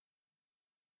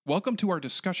Welcome to our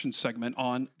discussion segment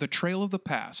on The Trail of the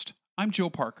Past. I'm Joe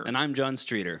Parker. And I'm John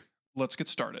Streeter. Let's get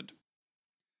started.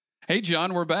 Hey,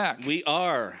 John, we're back. We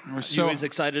are. We're you as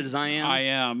excited as I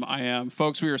am? I am.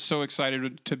 Folks, we are so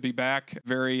excited to be back.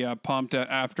 Very pumped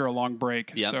after a long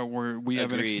break. Yep. So we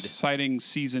have an Agreed. exciting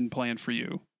season planned for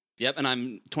you. Yep, and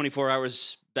I'm 24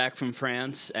 hours back from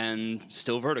France and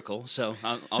still vertical, so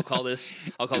I'll call this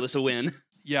a win.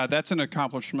 Yeah, that's an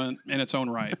accomplishment in its own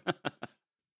right.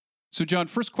 So, John,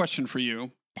 first question for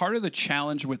you. Part of the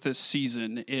challenge with this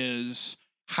season is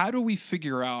how do we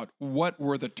figure out what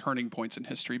were the turning points in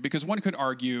history? Because one could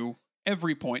argue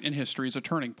every point in history is a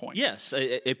turning point. Yes,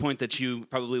 a point that you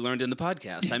probably learned in the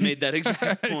podcast. I made that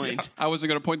exact point. I wasn't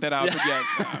going to point that out, but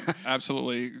yes,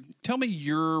 absolutely. Tell me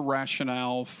your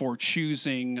rationale for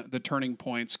choosing the turning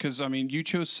points, because, I mean, you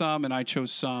chose some and I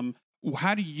chose some.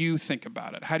 How do you think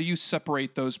about it? How do you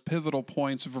separate those pivotal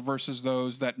points versus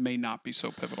those that may not be so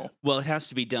pivotal? Well, it has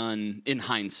to be done in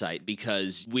hindsight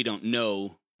because we don't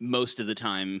know most of the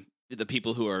time. The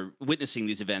people who are witnessing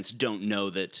these events don't know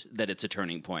that it's a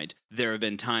turning point. There have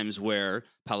been times where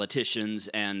politicians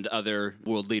and other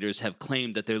world leaders have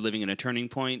claimed that they're living in a turning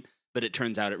point, but it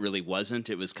turns out it really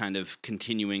wasn't. It was kind of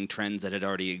continuing trends that had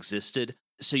already existed.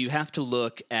 So you have to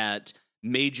look at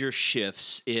major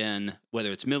shifts in whether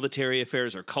it's military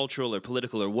affairs or cultural or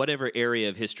political or whatever area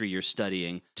of history you're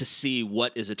studying to see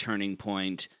what is a turning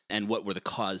point and what were the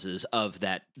causes of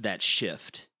that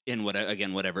shift in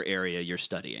whatever area you're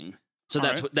studying. So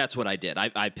that's what I did.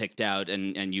 I picked out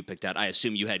and you picked out. I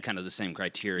assume you had kind of the same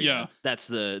criteria. Yeah. That's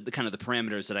the kind of the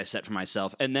parameters that I set for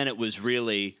myself. And then it was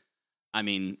really, I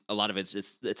mean, a lot of it's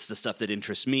the stuff that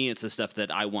interests me. It's the stuff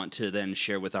that I want to then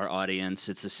share with our audience.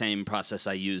 It's the same process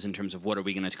I use in terms of what are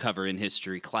we going to cover in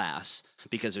history class,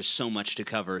 because there's so much to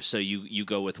cover. So you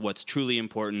go with what's truly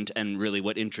important and really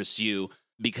what interests you,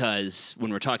 because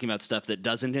when we're talking about stuff that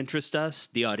doesn't interest us,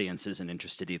 the audience isn't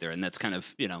interested either. And that's kind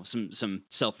of, some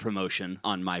self-promotion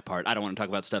on my part. I don't want to talk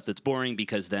about stuff that's boring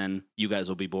because then you guys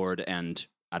will be bored and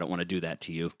I don't want to do that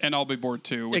to you. And I'll be bored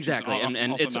too. Which exactly. Is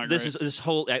and also it's not this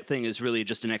whole thing is really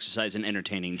just an exercise in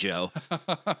entertaining Joe.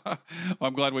 Well,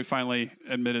 I'm glad we finally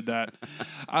admitted that.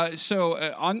 So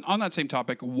on that same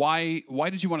topic, why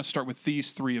did you want to start with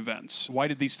these three events? Why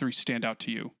did these three stand out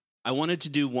to you? I wanted to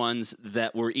do ones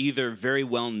that were either very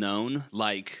well known,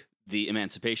 like the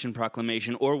Emancipation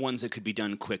Proclamation, or ones that could be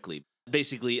done quickly.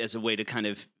 Basically, as a way to kind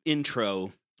of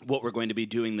intro what we're going to be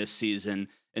doing this season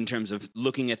in terms of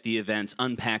looking at the events,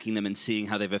 unpacking them, and seeing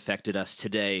how they've affected us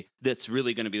today. That's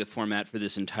really going to be the format for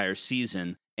this entire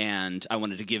season. And I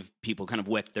wanted to give people kind of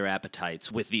whet their appetites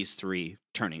with these three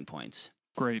turning points.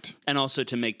 Great. And also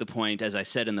to make the point, as I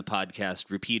said in the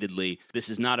podcast repeatedly, this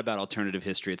is not about alternative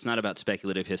history. It's not about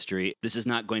speculative history. This is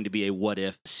not going to be a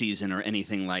what-if season or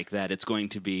anything like that. It's going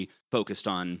to be focused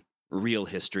on real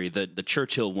history. The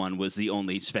Churchill one was the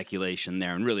only speculation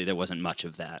there, and really there wasn't much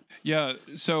of that. Yeah,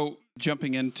 so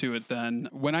jumping into it then,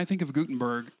 when I think of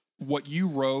Gutenberg, what you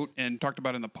wrote and talked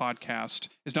about in the podcast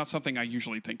is not something I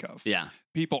usually think of. Yeah.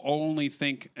 People only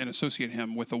think and associate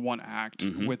him with the one act,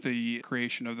 with the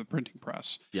creation of the printing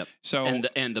press. Yep. So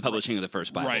and the publishing of the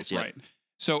first Bibles. Right, yep. right.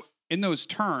 So in those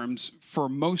terms, for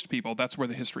most people, that's where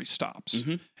the history stops.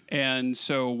 And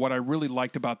so what I really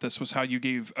liked about this was how you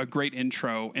gave a great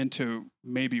intro into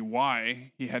maybe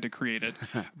why he had to create it,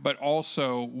 but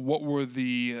also what were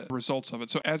the results of it.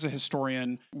 So as a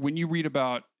historian, when you read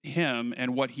about him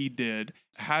and what he did,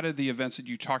 how did the events that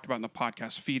you talked about in the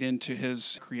podcast feed into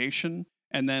his creation?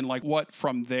 And then what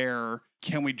from there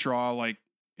can we draw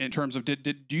in terms of, do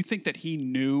you think that he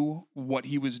knew what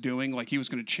he was doing? Like he was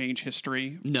going to change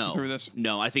history through this?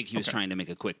 No, I think he was trying to make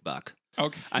a quick buck.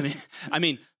 Okay. I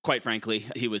mean, quite frankly,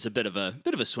 he was a bit of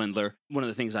a swindler. One of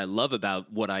the things I love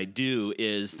about what I do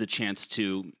is the chance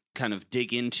to kind of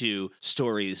dig into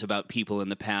stories about people in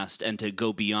the past and to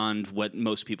go beyond what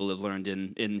most people have learned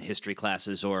in history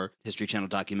classes or History Channel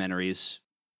documentaries.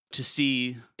 To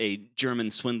see a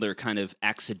German swindler kind of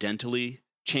accidentally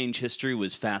change history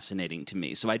was fascinating to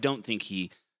me. So I don't think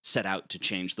he set out to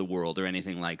change the world or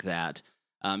anything like that.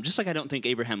 Just like I don't think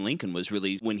Abraham Lincoln was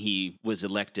really, when he was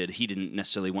elected, he didn't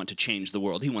necessarily want to change the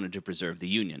world. He wanted to preserve the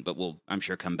Union, but we'll, I'm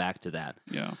sure, come back to that.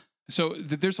 Yeah. So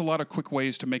there's a lot of quick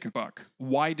ways to make a buck.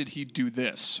 Why did he do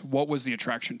this? What was the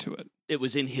attraction to it? It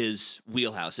was in his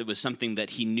wheelhouse. It was something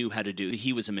that he knew how to do.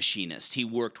 He was a machinist. He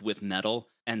worked with metal,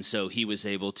 and so he was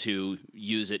able to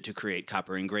use it to create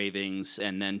copper engravings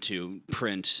and then to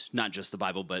print not just the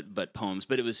Bible but poems.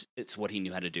 But it's what he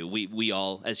knew how to do. We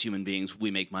all, as human beings, we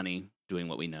make money doing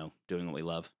what we know, doing what we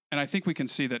love. And I think we can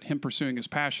see that him pursuing his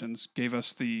passions gave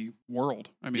us the world.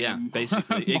 I mean, Yeah,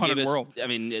 basically. It modern gave us, world. I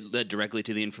mean, it led directly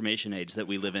to the information age that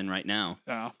we live in right now.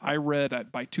 I read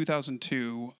that by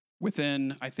 2002,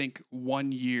 within, I think,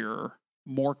 1 year,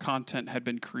 more content had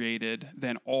been created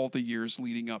than all the years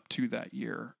leading up to that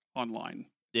year online.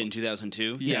 In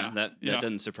 2002? Yeah, that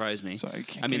doesn't surprise me. So I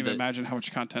can't even imagine how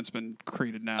much content's been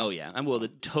created now. Oh, yeah. And well, the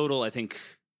total, I think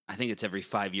it's every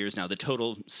 5 years now. The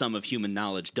total sum of human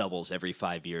knowledge doubles every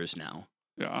 5 years now.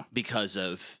 Yeah. Because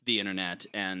of the internet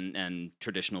and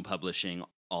traditional publishing,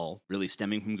 all really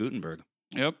stemming from Gutenberg.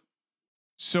 Yep.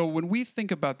 So when we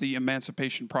think about the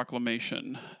Emancipation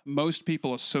Proclamation, most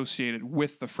people associate it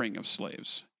with the freeing of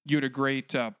slaves. You had a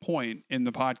great point in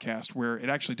the podcast where it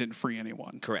actually didn't free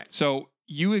anyone. Correct. So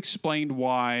you explained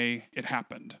why it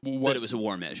happened. That it was a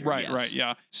war measure. Right, yes. right,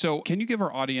 yeah. So can you give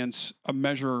our audience a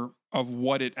measure of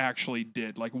what it actually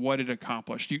did, like what it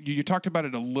accomplished? You talked about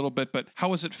it a little bit, but how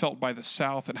was it felt by the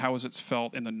South and how was it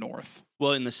felt in the North?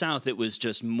 Well, in the South, it was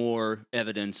just more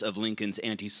evidence of Lincoln's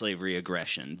anti-slavery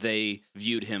aggression. They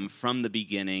viewed him from the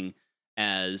beginning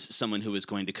as someone who was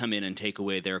going to come in and take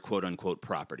away their quote-unquote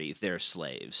property, their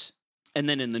slaves. And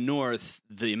then in the North,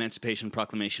 the Emancipation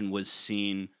Proclamation was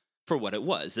seen for what it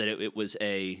was, that it was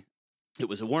a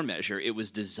war measure. It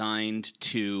was designed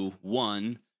to,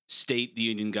 one, state the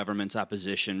Union government's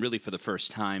opposition, really for the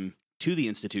first time, to the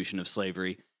institution of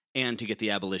slavery, and to get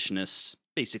the abolitionists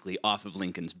basically off of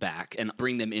Lincoln's back and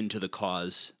bring them into the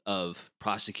cause of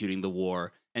prosecuting the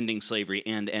war, ending slavery,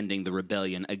 and ending the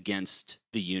rebellion against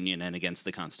the Union and against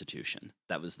the Constitution.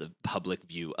 That was the public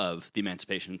view of the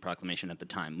Emancipation Proclamation at the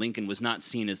time. Lincoln was not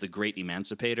seen as the great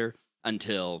emancipator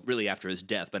until really after his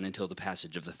death, but until the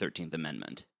passage of the 13th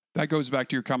Amendment. That goes back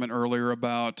to your comment earlier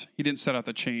about he didn't set out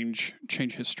to change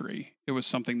history. It was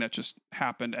something that just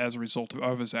happened as a result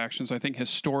of his actions. I think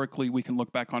historically we can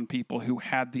look back on people who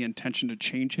had the intention to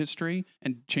change history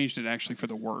and changed it actually for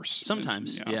the worse.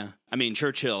 Sometimes, yeah. I mean,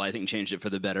 Churchill, I think, changed it for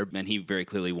the better, and he very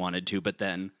clearly wanted to, but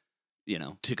then,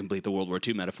 to complete the World War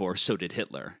II metaphor, so did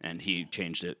Hitler, and he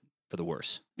changed it for the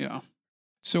worse. Yeah.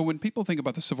 So when people think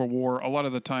about the Civil War, a lot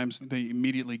of the times they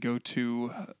immediately go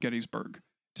to Gettysburg.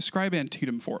 Describe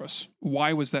Antietam for us.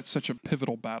 Why was that such a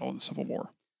pivotal battle in the Civil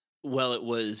War? Well, it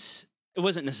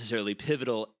wasn't necessarily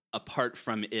pivotal apart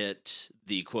from it,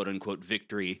 the quote-unquote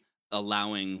victory,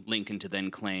 allowing Lincoln to then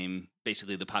claim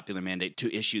basically the popular mandate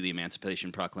to issue the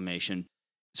Emancipation Proclamation.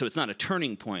 So it's not a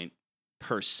turning point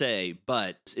per se,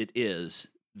 but it is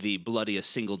the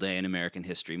bloodiest single day in American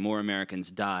history. More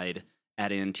Americans died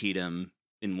at Antietam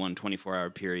in one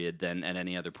 24-hour period than at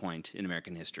any other point in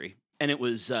American history. And it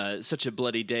was such a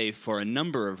bloody day for a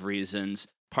number of reasons.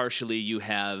 Partially, you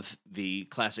have the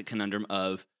classic conundrum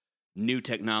of new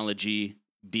technology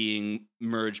being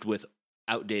merged with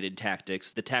outdated tactics.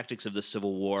 The tactics of the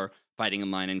Civil War, fighting in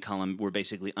line and column, were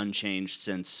basically unchanged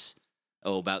since,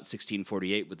 about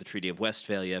 1648 with the Treaty of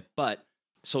Westphalia. But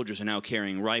soldiers are now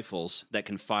carrying rifles that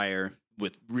can fire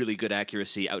with really good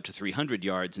accuracy out to 300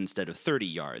 yards instead of 30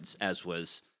 yards, as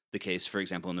was the case, for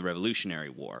example, in the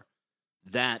Revolutionary War.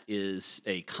 That is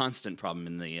a constant problem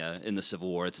in the Civil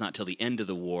War. It's not till the end of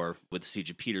the war with the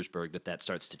Siege of Petersburg that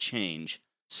starts to change.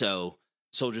 So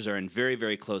soldiers are in very,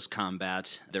 very close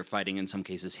combat. They're fighting in some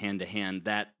cases hand-to-hand.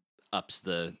 That ups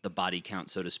the body count,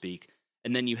 so to speak.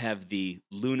 And then you have the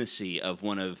lunacy of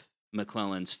one of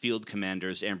McClellan's field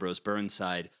commanders, Ambrose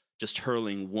Burnside, just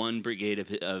hurling one brigade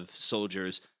of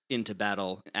soldiers into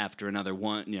battle after another,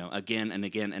 one, again and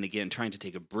again and again, trying to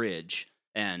take a bridge.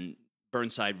 And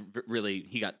Burnside really,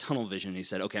 he got tunnel vision. He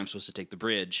said, okay, I'm supposed to take the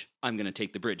bridge. I'm going to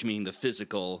take the bridge, meaning the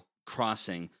physical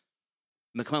crossing.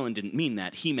 McClellan didn't mean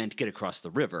that. He meant get across the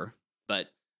river. But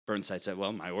Burnside said,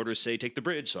 well, my orders say take the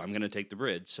bridge, so I'm going to take the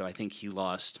bridge. So I think he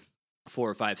lost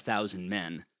 4,000 or 5,000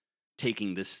 men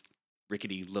taking this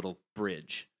rickety little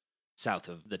bridge south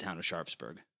of the town of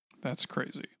Sharpsburg. That's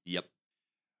crazy. Yep.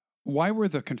 Why were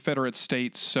the Confederate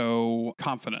states so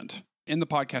confident? In the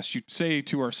podcast, you say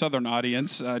to our Southern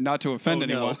audience, not to offend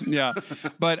anyone. No. Yeah.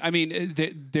 But I mean,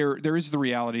 there is the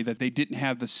reality that they didn't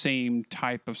have the same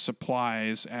type of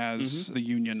supplies as the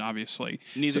Union, obviously.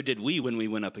 Neither did we when we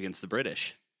went up against the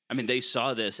British. I mean, they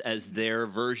saw this as their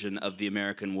version of the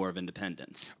American War of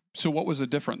Independence. So what was the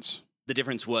difference? The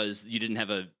difference was you didn't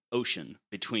have an ocean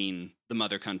between the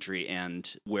mother country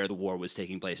and where the war was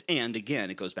taking place. And again,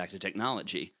 it goes back to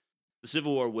technology. The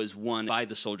Civil War was won by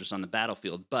the soldiers on the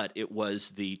battlefield, but it was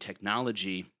the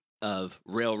technology of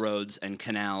railroads and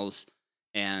canals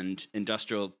and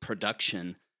industrial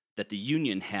production that the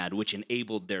Union had, which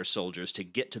enabled their soldiers to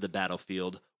get to the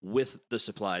battlefield with the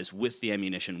supplies, with the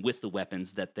ammunition, with the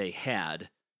weapons that they had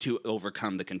to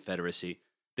overcome the Confederacy.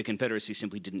 The Confederacy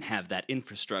simply didn't have that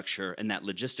infrastructure and that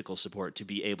logistical support to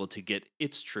be able to get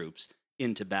its troops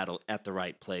into battle at the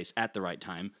right place at the right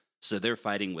time. So they're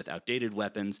fighting with outdated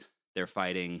weapons. They're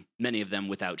fighting, many of them,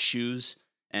 without shoes.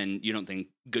 And you don't think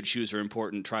good shoes are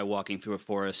important? Try walking through a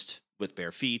forest with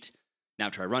bare feet. Now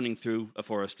try running through a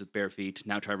forest with bare feet.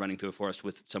 Now try running through a forest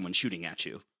with someone shooting at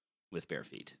you with bare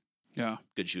feet. Yeah.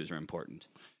 Good shoes are important.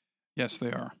 Yes,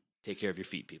 they are. Take care of your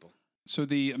feet, people. So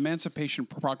the Emancipation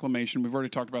Proclamation, we've already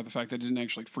talked about the fact that it didn't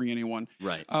actually free anyone.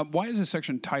 Right. Why is this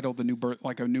section titled "The New Birth,"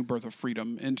 like a new birth of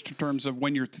freedom? In terms of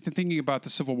when you're thinking about the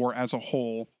Civil War as a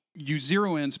whole, you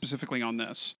zero in specifically on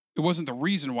this. It wasn't the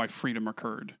reason why freedom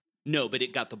occurred. No, but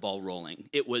it got the ball rolling.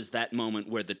 It was that moment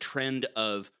where the trend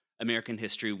of American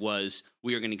history was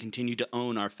we are going to continue to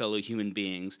own our fellow human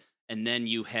beings. And then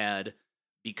you had,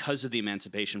 because of the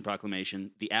Emancipation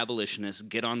Proclamation, the abolitionists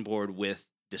get on board with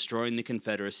destroying the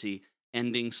Confederacy,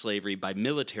 ending slavery by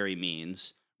military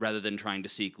means, rather than trying to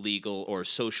seek legal or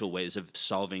social ways of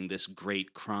solving this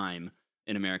great crime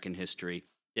in American history.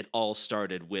 It all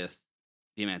started with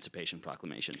the Emancipation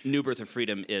Proclamation. New Birth of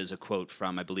Freedom is a quote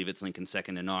from, I believe it's Lincoln's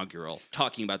second inaugural,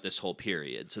 talking about this whole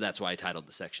period. So that's why I titled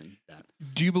the section that.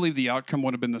 Do you believe the outcome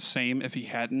would have been the same if he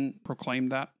hadn't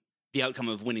proclaimed that? The outcome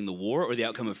of winning the war or the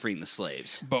outcome of freeing the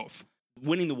slaves? Both.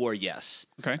 Winning the war, yes.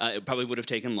 Okay. It probably would have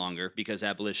taken longer because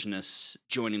abolitionists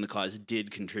joining the cause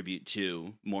did contribute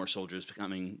to more soldiers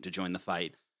coming to join the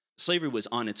fight. Slavery was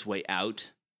on its way out.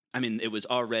 I mean, it was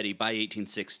already, by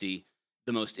 1860,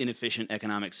 the most inefficient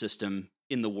economic system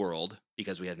in the world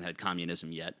because we hadn't had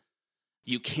communism yet.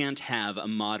 You can't have a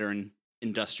modern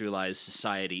industrialized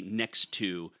society next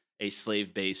to a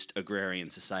slave-based agrarian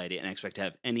society and expect to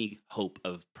have any hope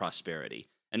of prosperity.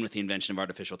 And with the invention of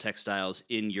artificial textiles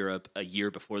in Europe a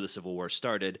year before the Civil War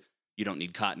started, you don't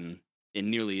need cotton in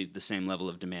nearly the same level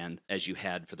of demand as you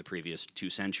had for the previous 2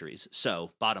 centuries.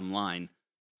 So, bottom line,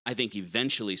 I think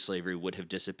eventually slavery would have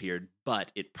disappeared,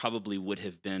 but it probably would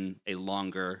have been a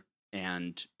longer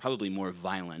and probably more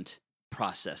violent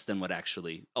process than what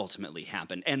actually ultimately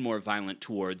happened, and more violent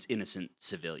towards innocent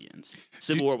civilians.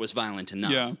 Civil War was violent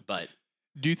enough, Yeah. but...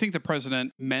 Do you think the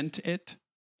president meant it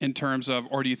in terms of,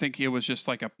 or do you think it was just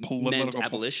like a political... Meant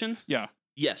abolition? Yeah.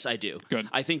 Yes, I do. Good.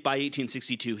 I think by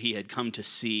 1862, he had come to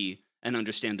see and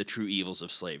understand the true evils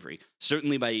of slavery.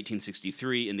 Certainly by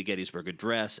 1863 in the Gettysburg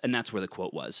Address, and that's where the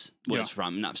quote was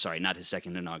from. Not his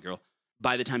second inaugural.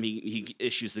 By the time he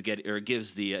issues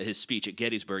gives his speech at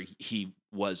Gettysburg, he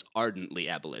was ardently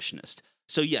abolitionist.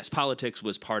 So yes, politics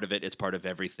was part of it. It's part of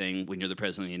everything when you're the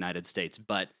president of the United States,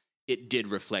 but it did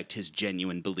reflect his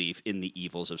genuine belief in the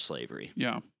evils of slavery.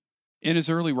 Yeah. In his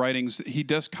early writings, he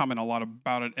does comment a lot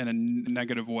about it in a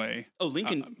negative way. Oh,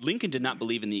 Lincoln did not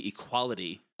believe in the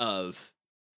equality of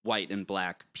white and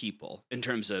black people in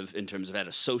terms of at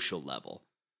a social level.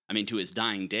 I mean, to his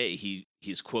dying day,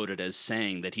 he's quoted as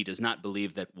saying that he does not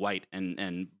believe that white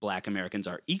and black Americans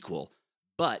are equal,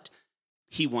 but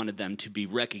he wanted them to be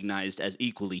recognized as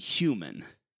equally human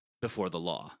before the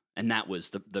law. And that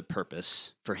was the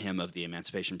purpose for him of the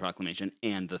Emancipation Proclamation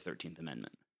and the 13th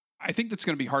Amendment. I think that's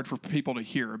going to be hard for people to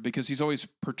hear because he's always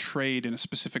portrayed in a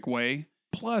specific way.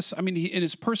 Plus, I mean, in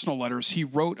his personal letters, he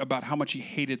wrote about how much he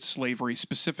hated slavery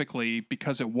specifically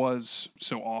because it was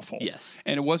so awful. Yes.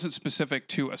 And it wasn't specific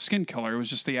to a skin color. It was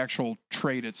just the actual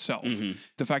trade itself. Mm-hmm.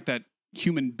 The fact that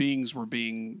human beings were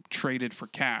being traded for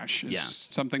cash is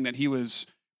something that he was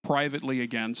privately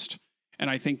against. And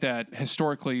I think that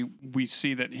historically we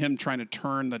see that him trying to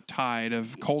turn the tide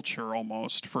of culture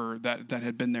almost for that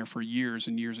had been there for years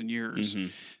and years and years. Mm-hmm.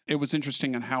 It was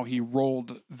interesting on how he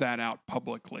rolled that out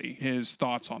publicly, his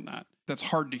thoughts on that. That's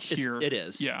hard to hear. It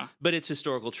is. Yeah. But it's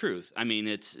historical truth. I mean,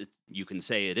 it's you can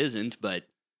say it isn't, but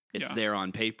it's there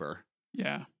on paper.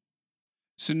 Yeah.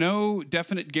 So no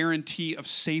definite guarantee of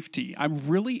safety. I'm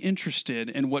really interested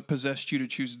in what possessed you to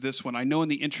choose this one. I know in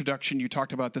the introduction you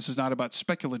talked about this is not about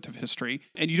speculative history,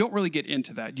 and you don't really get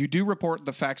into that. You do report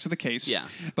the facts of the case,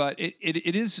 but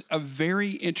it is a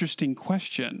very interesting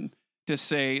question to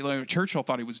say, like, Churchill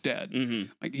thought he was dead.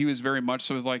 Mm-hmm. Like he was very much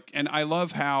so like, and I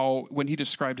love how when he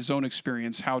described his own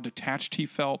experience, how detached he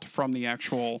felt from the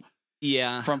actual...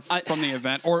 from the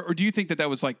event, or do you think that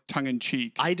was like tongue in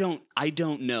cheek? I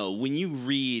don't know. When you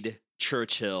read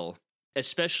Churchill,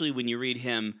 especially when you read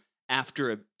him after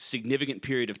a significant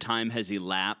period of time has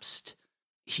elapsed,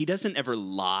 he doesn't ever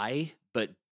lie,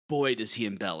 but boy does he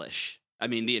embellish. I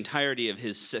mean, the entirety of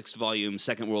his 6-volume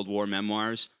Second World War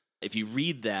memoirs, if you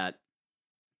read that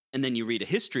and then you read a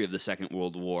history of the Second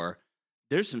World War,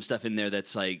 there's some stuff in there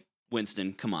that's like,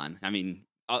 Winston, come on. I mean,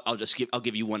 I'll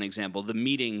give you one example. The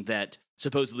meeting that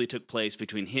supposedly took place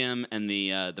between him and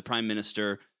the Prime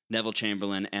Minister Neville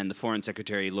Chamberlain and the Foreign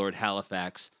Secretary, Lord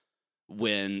Halifax,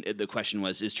 when the question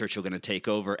was, is Churchill going to take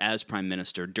over as prime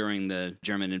minister during the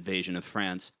German invasion of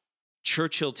France?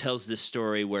 Churchill tells this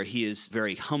story where he is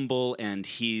very humble and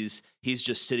he's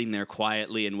just sitting there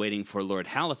quietly and waiting for Lord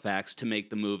Halifax to make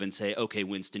the move and say, okay,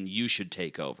 Winston, you should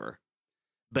take over.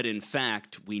 But in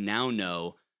fact, we now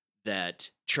know that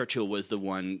Churchill was the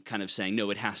one kind of saying, no,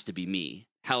 it has to be me.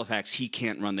 Halifax, he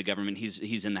can't run the government.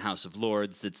 He's in the House of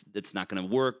Lords. That's not going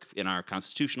to work in our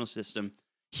constitutional system.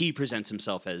 He presents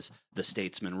himself as the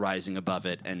statesman rising above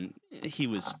it, and he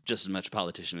was just as much a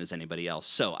politician as anybody else.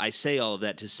 So I say all of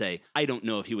that to say, I don't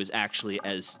know if he was actually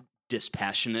as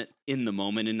dispassionate in the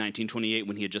moment in 1928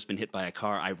 when he had just been hit by a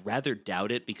car. I rather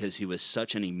doubt it because he was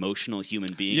such an emotional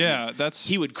human being. Yeah,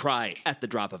 he would cry at the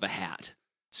drop of a hat.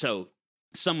 So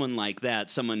someone like that,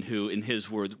 someone who, in his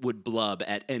words, would blub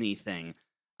at anything,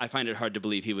 I find it hard to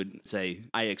believe he would say,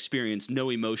 I experienced no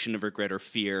emotion of regret or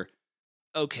fear.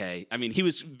 Okay. I mean, he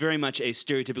was very much a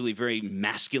stereotypically very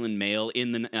masculine male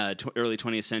in the early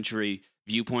 20th century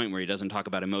viewpoint where he doesn't talk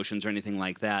about emotions or anything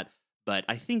like that. But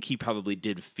I think he probably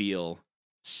did feel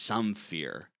some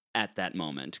fear at that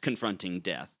moment, confronting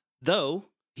death. Though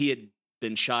he had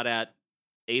been shot at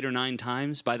 8 or 9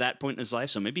 times by that point in his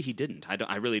life, so maybe he didn't.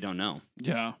 I really don't know.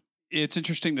 Yeah. It's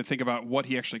interesting to think about what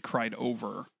he actually cried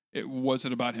over. Was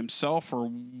it about himself,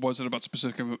 or was it about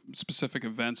specific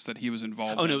events that he was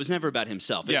involved in? Oh, no, it was never about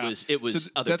himself. Yeah. It was so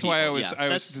other that's people. Why I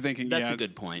was thinking, that's a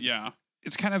good point. Yeah.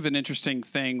 It's kind of an interesting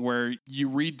thing where you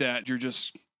read that, you're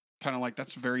just kind of like,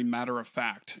 that's very matter of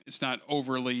fact. It's not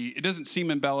overly, it doesn't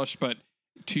seem embellished, but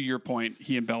to your point,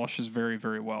 he embellishes very,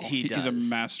 very well. He does. He's a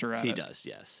master at it. He does,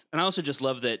 yes. And I also just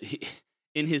love that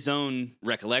in his own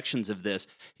recollections of this,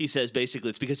 he says basically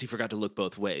it's because he forgot to look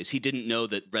both ways. He didn't know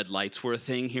that red lights were a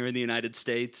thing here in the United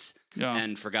States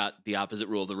and forgot the opposite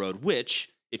rule of the road, which,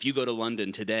 if you go to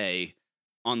London today,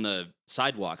 on the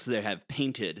sidewalks, they have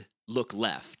painted look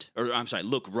left, or I'm sorry,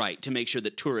 look right, to make sure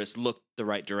that tourists look the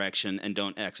right direction and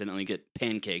don't accidentally get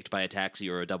pancaked by a taxi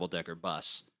or a double-decker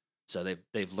bus. So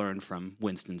they've learned from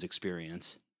Winston's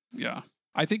experience. Yeah.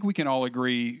 I think we can all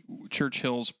agree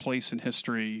Churchill's place in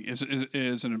history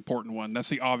is an important one. That's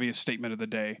the obvious statement of the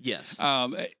day. Yes.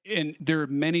 And there are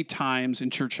many times in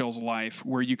Churchill's life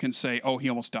where you can say, oh, he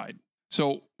almost died.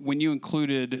 So when you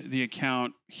included the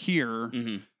account here,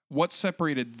 what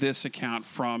separated this account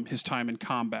from his time in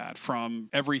combat, from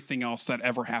everything else that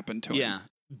ever happened to him? Yeah,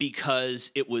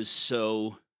 because it was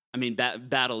so, I mean,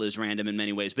 battle is random in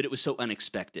many ways, but it was so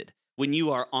unexpected. When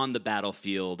you are on the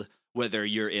battlefield, whether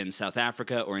you're in South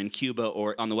Africa or in Cuba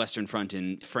or on the Western Front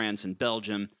in France and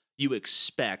Belgium, you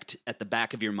expect at the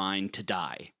back of your mind to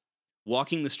die.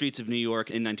 Walking the streets of New York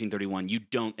in 1931, you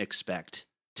don't expect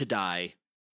to die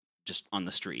just on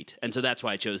the street. And so that's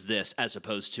why I chose this as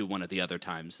opposed to one of the other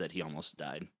times that he almost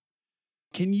died.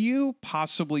 Can you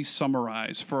possibly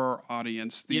summarize for our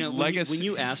audience the legacy? When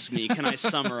you ask me, can I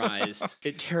summarize,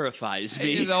 it terrifies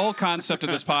me. The whole concept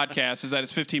of this podcast is that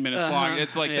it's 15 minutes long.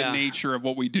 It's like the nature of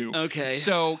what we do. Okay.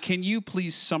 So can you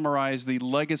please summarize the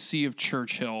legacy of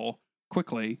Churchill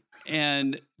quickly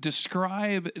and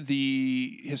describe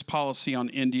his policy on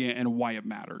India and why it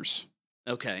matters?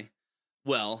 Okay.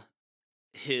 Well,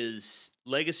 his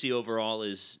legacy overall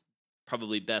is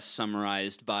probably best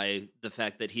summarized by the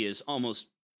fact that he is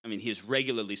he is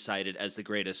regularly cited as the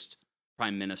greatest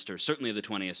prime minister, certainly of the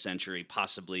 20th century,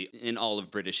 possibly in all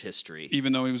of British history.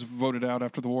 Even though he was voted out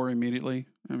after the war immediately?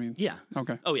 Yeah.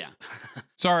 Okay. Oh, yeah.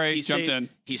 Sorry, jumped in.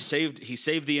 He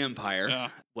saved the empire. Yeah.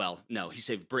 Well, no, he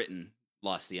saved Britain,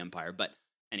 lost the empire. But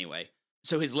anyway,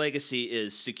 so his legacy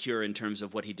is secure in terms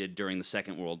of what he did during the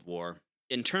Second World War.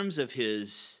 In terms of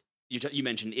his... You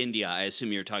mentioned India. I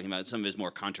assume you're talking about some of his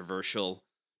more controversial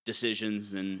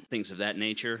decisions and things of that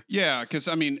nature. Yeah, because,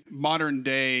 modern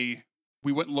day,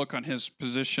 we wouldn't look on his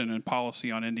position and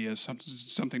policy on India as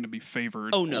something to be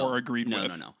favored or agreed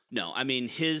with. No. I mean,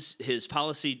 his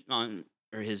policy on,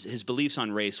 or his beliefs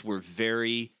on race were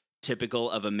very typical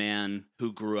of a man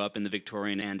who grew up in the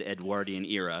Victorian and Edwardian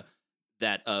era,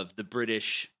 that of the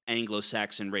British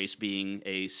Anglo-Saxon race being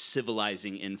a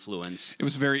civilizing influence. It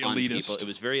was very elitist. People. It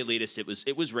was very elitist.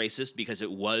 It was racist because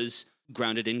it was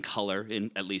grounded in color,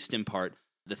 at least in part.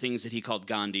 The things that he called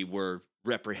Gandhi were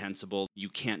reprehensible. You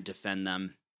can't defend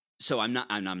them. So I'm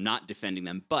not defending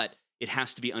them, but it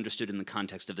has to be understood in the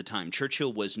context of the time.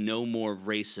 Churchill was no more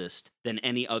racist than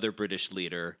any other British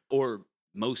leader or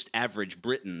most average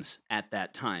Britons at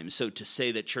that time. So to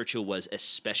say that Churchill was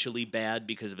especially bad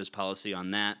because of his policy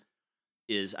on that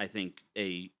is, I think,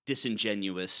 a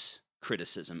disingenuous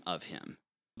criticism of him.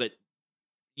 But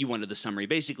you wanted the summary.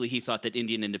 Basically, he thought that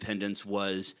Indian independence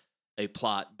was a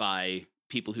plot by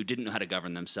people who didn't know how to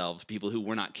govern themselves, people who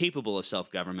were not capable of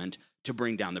self-government, to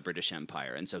bring down the British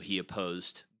Empire. And so he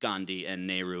opposed Gandhi and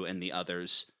Nehru and the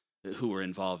others who were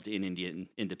involved in Indian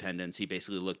independence. He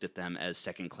basically looked at them as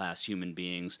second-class human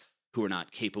beings who were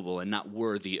not capable and not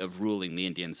worthy of ruling the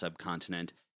Indian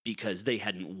subcontinent because they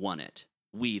hadn't won it.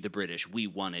 We, the British, we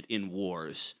won it in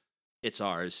wars. It's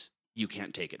ours. You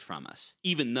can't take it from us.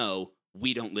 Even though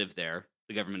we don't live there,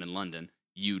 the government in London,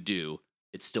 you do,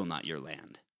 it's still not your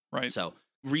land. Right. So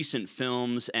recent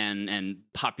films and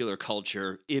popular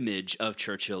culture image of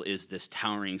Churchill is this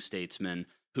towering statesman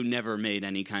who never made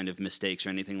any kind of mistakes or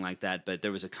anything like that. But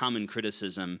there was a common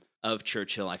criticism of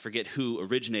Churchill. I forget who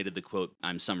originated the quote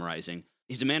I'm summarizing.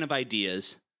 He's a man of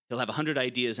ideas. He'll have 100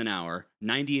 ideas an hour.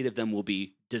 98 of them will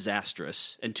be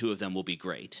disastrous, and 2 of them will be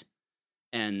great.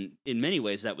 And in many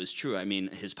ways, that was true. I mean,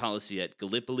 his policy at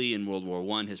Gallipoli in World War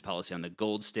I, his policy on the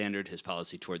gold standard, his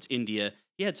policy towards India,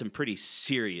 he had some pretty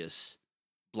serious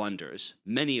blunders,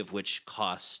 many of which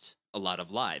cost a lot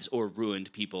of lives or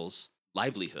ruined people's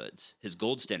livelihoods. His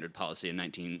gold standard policy in the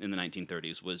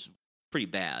 1930s was pretty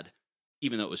bad,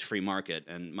 even though it was free market,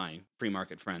 and my free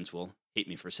market friends will hate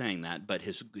me for saying that, but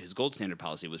his gold standard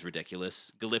policy was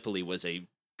ridiculous. Gallipoli was a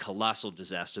colossal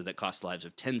disaster that cost the lives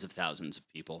of tens of thousands of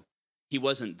people. He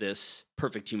wasn't this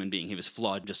perfect human being. He was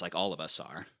flawed just like all of us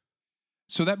are.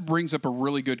 So that brings up a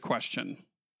really good question.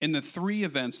 In the 3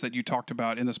 events that you talked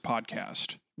about in this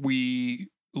podcast, we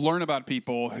learn about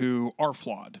people who are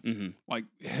flawed. Mm-hmm. Like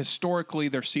historically,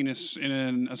 they're seen as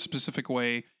in a specific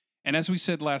way. And as we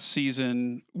said last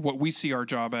season, what we see our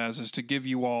job as is to give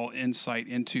you all insight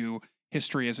into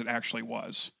history as it actually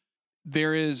was.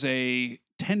 There is a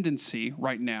tendency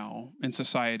right now in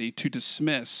society to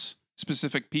dismiss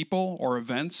specific people or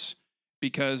events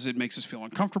because it makes us feel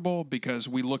uncomfortable, because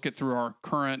we look at through our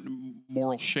current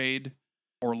moral shade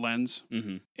or lens,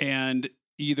 Mm-hmm. and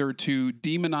either to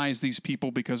demonize these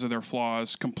people because of their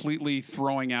flaws, completely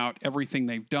throwing out everything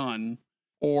they've done,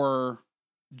 or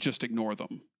just ignore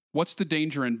them. What's the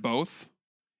danger in both?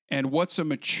 And what's a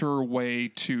mature way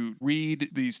to read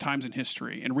these times in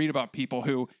history and read about people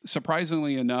who,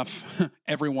 surprisingly enough,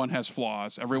 everyone has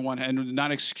flaws, and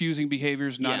not excusing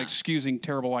behaviors, not excusing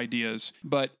terrible ideas.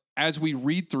 But as we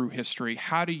read through history,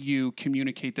 how do you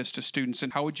communicate this to students,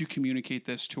 and how would you communicate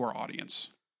this to our audience?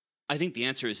 I think the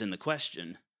answer is in the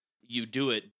question. You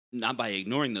do it not by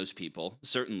ignoring those people.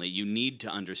 Certainly, you need to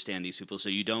understand these people so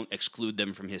you don't exclude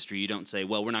them from history. You don't say,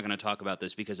 well, we're not going to talk about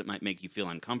this because it might make you feel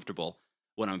uncomfortable.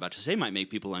 What I'm about to say might make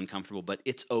people uncomfortable, but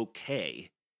it's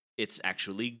okay. It's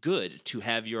actually good to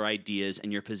have your ideas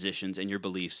and your positions and your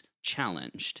beliefs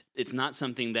challenged. It's not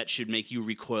something that should make you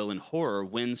recoil in horror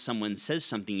when someone says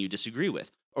something you disagree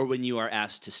with, or when you are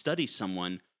asked to study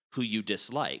someone who you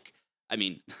dislike. I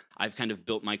mean, I've kind of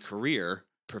built my career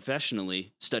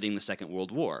professionally studying the Second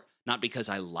World War, not because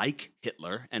I like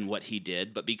Hitler and what he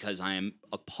did, but because I am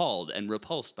appalled and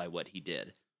repulsed by what he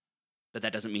did. But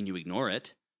that doesn't mean you ignore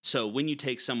it. So when you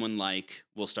take someone like,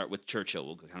 we'll start with Churchill,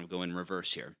 we'll kind of go in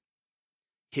reverse here.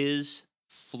 His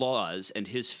flaws and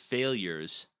his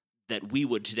failures that we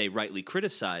would today rightly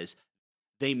criticize,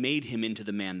 they made him into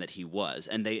the man that he was.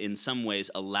 And they, in some ways,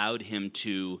 allowed him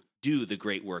to do the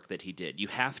great work that he did. You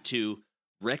have to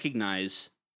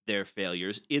recognize their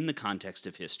failures in the context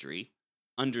of history,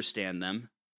 understand them,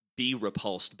 be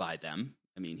repulsed by them.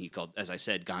 I mean, he called, as I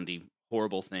said, Gandhi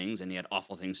horrible things, and he had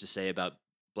awful things to say about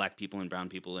Black people and brown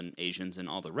people and Asians and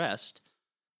all the rest.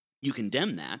 You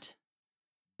condemn that,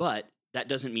 but that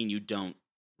doesn't mean you don't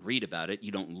read about it,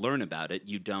 you don't learn about it,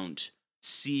 you don't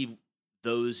see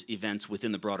those events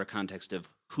within the broader context of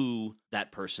who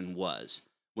that person was.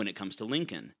 When it comes to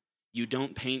Lincoln, you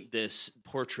don't paint this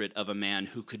portrait of a man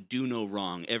who could do no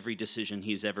wrong, every decision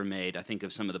he's ever made. I think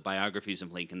of some of the biographies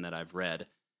of Lincoln that I've read,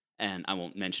 and I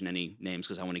won't mention any names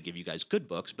because I want to give you guys good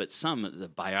books, but some of the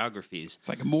biographies. It's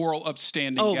like a moral,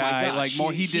 upstanding Oh my guy. gosh,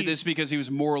 Like he did this because he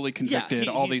was morally convicted.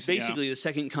 He's basically the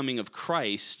second coming of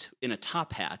Christ in a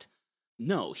top hat.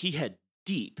 No, he had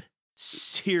deep,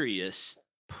 serious,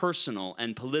 personal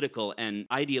and political and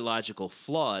ideological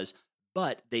flaws,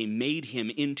 but they made him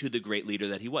into the great leader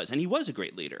that he was. And he was a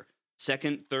great leader.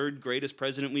 Second, third greatest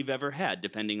president we've ever had,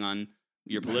 depending on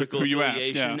your political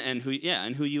affiliation and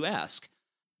who you ask.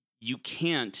 You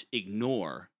can't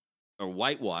ignore or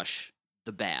whitewash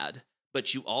the bad,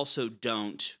 but you also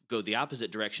don't go the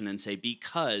opposite direction and say,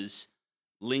 because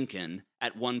Lincoln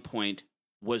at one point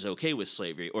was okay with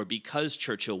slavery, or because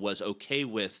Churchill was okay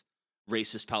with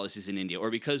racist policies in India,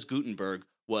 or because Gutenberg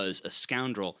was a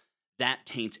scoundrel, that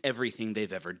taints everything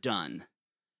they've ever done.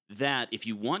 That, if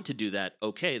you want to do that,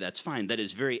 okay, that's fine. That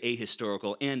is very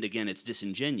ahistorical, and again, it's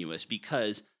disingenuous,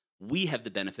 because we have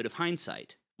the benefit of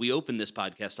hindsight. We opened this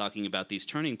podcast talking about these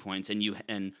turning points,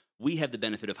 and we have the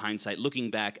benefit of hindsight.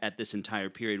 Looking back at this entire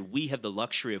period, we have the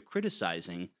luxury of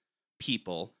criticizing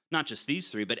people, not just these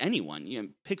three, but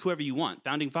anyone. Pick whoever you want.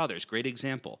 Founding fathers, great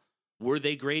example. Were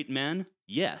they great men?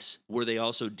 Yes. Were they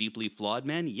also deeply flawed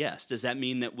men? Yes. Does that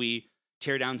mean that we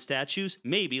tear down statues?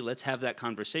 Maybe. Let's have that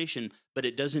conversation. But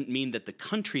it doesn't mean that the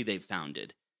country they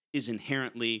founded is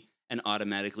inherently and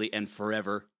automatically and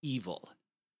forever evil.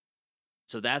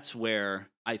 So that's where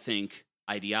I think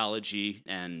ideology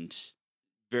and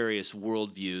various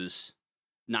worldviews,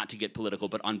 not to get political,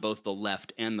 but on both the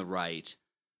left and the right,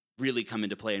 really come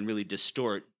into play and really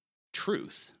distort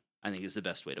truth, I think is the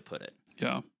best way to put it.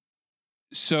 Yeah.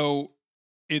 So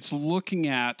it's looking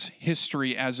at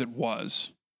history as it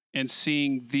was and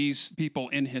seeing these people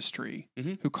in history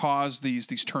who caused these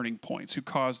turning points, who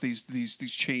caused these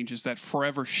changes that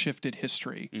forever shifted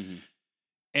history,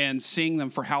 and seeing them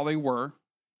for how they were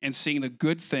and seeing the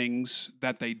good things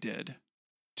that they did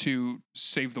to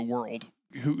save the world,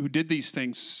 who did these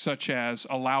things such as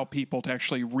allow people to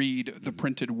actually read the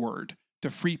printed word, to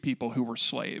free people who were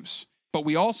slaves. But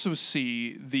we also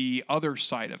see the other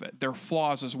side of it, their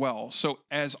flaws as well. So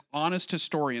as honest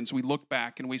historians, we look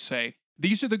back and we say,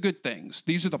 these are the good things.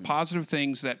 These are the positive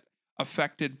things that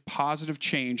affected positive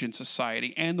change in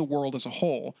society and the world as a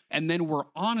whole. And then we're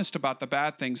honest about the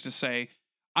bad things to say,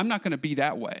 I'm not going to be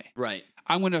that way. Right.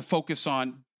 I'm going to focus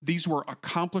on these were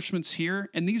accomplishments here,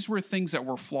 and these were things that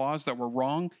were flaws, that were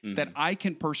wrong, that I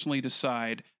can personally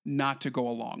decide not to go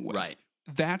along with. Right.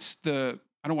 That's the,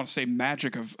 I don't want to say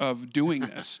magic of doing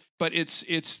this, but it's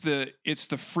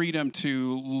the freedom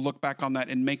to look back on that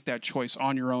and make that choice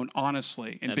on your own,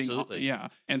 honestly, and Absolutely.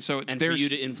 And so and for you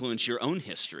to influence your own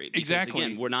history. Because, exactly.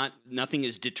 Again, nothing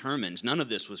is determined. None of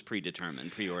this was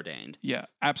predetermined, preordained. Yeah,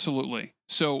 absolutely.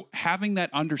 So having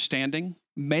that understanding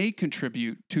may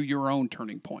contribute to your own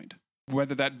turning point,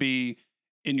 whether that be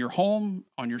in your home,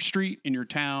 on your street, in your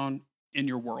town, in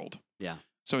your world. Yeah.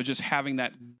 So just having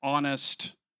that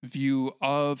honest view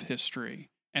of history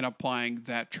and applying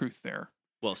that truth there.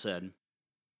 Well said.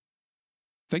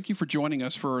 Thank you for joining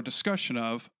us for a discussion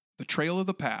of The Trail of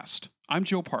the Past. I'm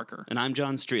Joe Parker. And I'm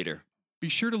John Streeter. Be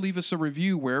sure to leave us a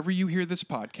review wherever you hear this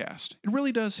podcast. It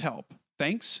really does help.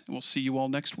 Thanks, and we'll see you all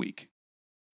next week.